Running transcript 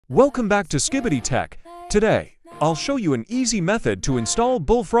Welcome back to SKIBIDI Tech. Today, I'll show you an easy method to install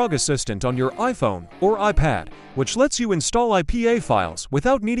Bullfrog Assistant on your iPhone or iPad, which lets you install IPA files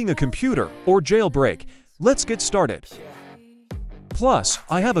without needing a computer or jailbreak. Let's get started. Plus,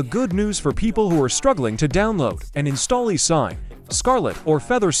 I have a good news for people who are struggling to download and install Esign, Scarlet or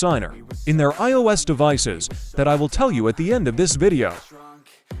Feather Signer in their iOS devices that I will tell you at the end of this video.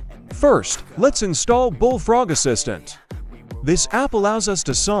 First, let's install Bullfrog Assistant. This app allows us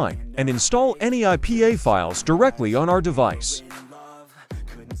to sign and install any IPA files directly on our device.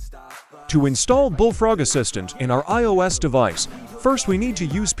 To install Bullfrog Assistant in our iOS device, first we need to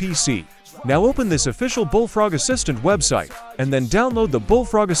use PC. Now open this official Bullfrog Assistant website and then download the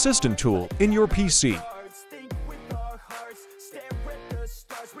Bullfrog Assistant tool in your PC.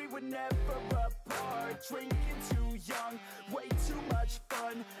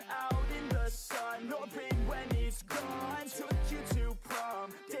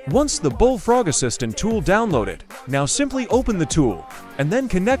 Once the Bullfrog Assistant tool downloaded, now simply open the tool and then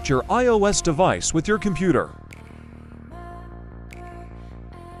connect your iOS device with your computer.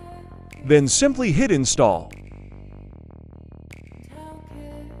 Then simply hit install.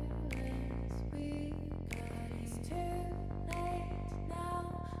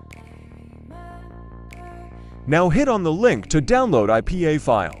 Now hit on the link to download IPA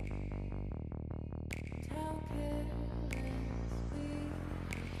file.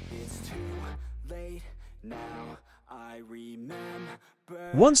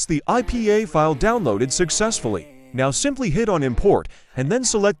 Once the IPA file downloaded successfully, now simply hit on import and then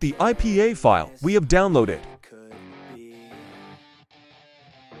select the IPA file we have downloaded.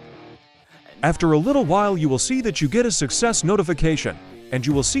 After a little while you will see that you get a success notification and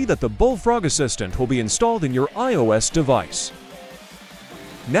you will see that the Bullfrog Assistant will be installed in your iOS device.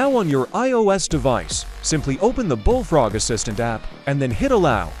 Now on your iOS device, simply open the Bullfrog Assistant app and then hit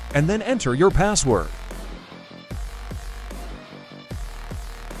allow and then enter your password.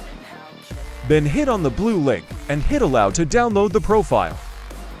 Then hit on the blue link and hit allow to download the profile.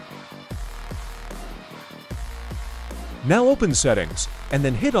 Now open settings and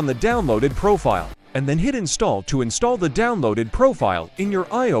then hit on the downloaded profile and then hit install to install the downloaded profile in your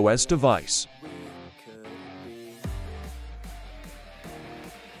iOS device.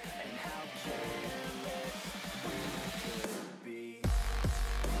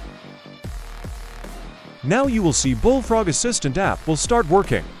 Now you will see Bullfrog Assistant app will start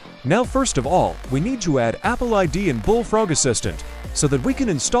working. Now first of all, we need to add Apple ID and Bullfrog Assistant so that we can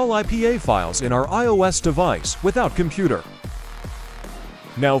install IPA files in our iOS device without computer.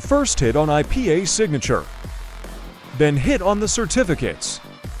 Now first hit on IPA signature. Then hit on the certificates.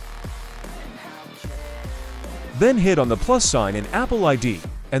 Then hit on the plus sign in Apple ID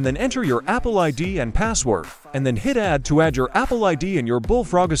and then enter your Apple ID and password and then hit add to add your Apple ID and your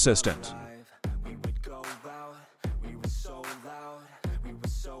Bullfrog Assistant.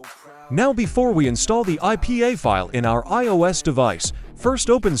 Now before we install the IPA file in our iOS device, first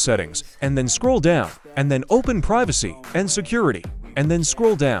open Settings and then scroll down and then open Privacy and Security and then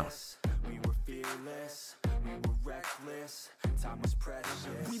scroll down.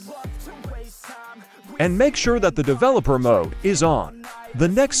 And make sure that the developer mode is on. The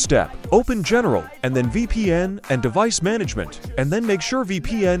next step, open General and then VPN and Device Management and then make sure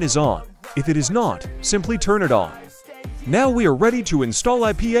VPN is on. If it is not, simply turn it on. Now we are ready to install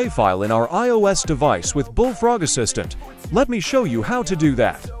IPA file in our iOS device with Bullfrog Assistant. Let me show you how to do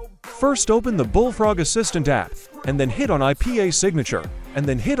that. First open the Bullfrog Assistant app and then hit on IPA signature and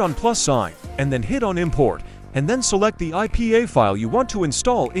then hit on plus sign and then hit on import and then select the IPA file you want to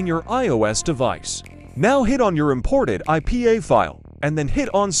install in your iOS device. Now hit on your imported IPA file and then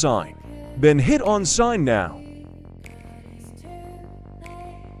hit on sign. Then hit on sign now.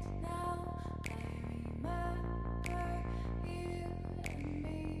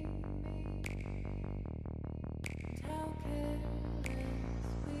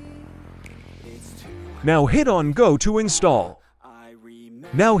 Now hit on Go to install.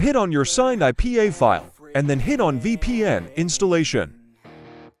 Now hit on your signed IPA file and then hit on VPN installation.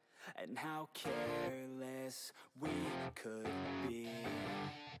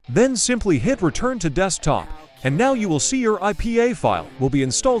 Then simply hit return to desktop and now you will see your IPA file will be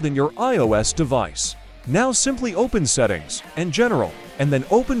installed in your iOS device. Now simply open Settings and General and then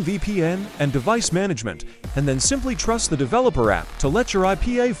open VPN and Device Management and then simply trust the developer app to let your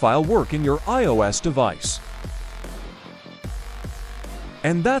IPA file work in your iOS device.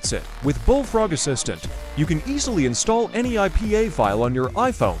 And that's it. With Bullfrog Assistant, you can easily install any IPA file on your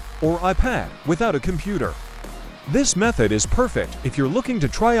iPhone or iPad without a computer. This method is perfect if you're looking to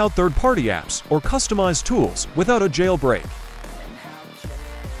try out third-party apps or customized tools without a jailbreak.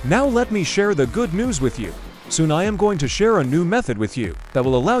 Now let me share the good news with you. Soon I am going to share a new method with you that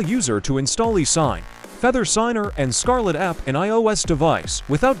will allow user to install Esign, Feather Signer and Scarlet app in iOS device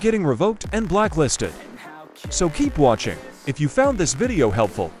without getting revoked and blacklisted. So keep watching. If you found this video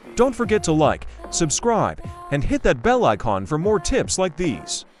helpful, don't forget to like, subscribe, and hit that bell icon for more tips like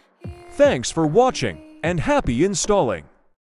these. Thanks for watching, and happy installing!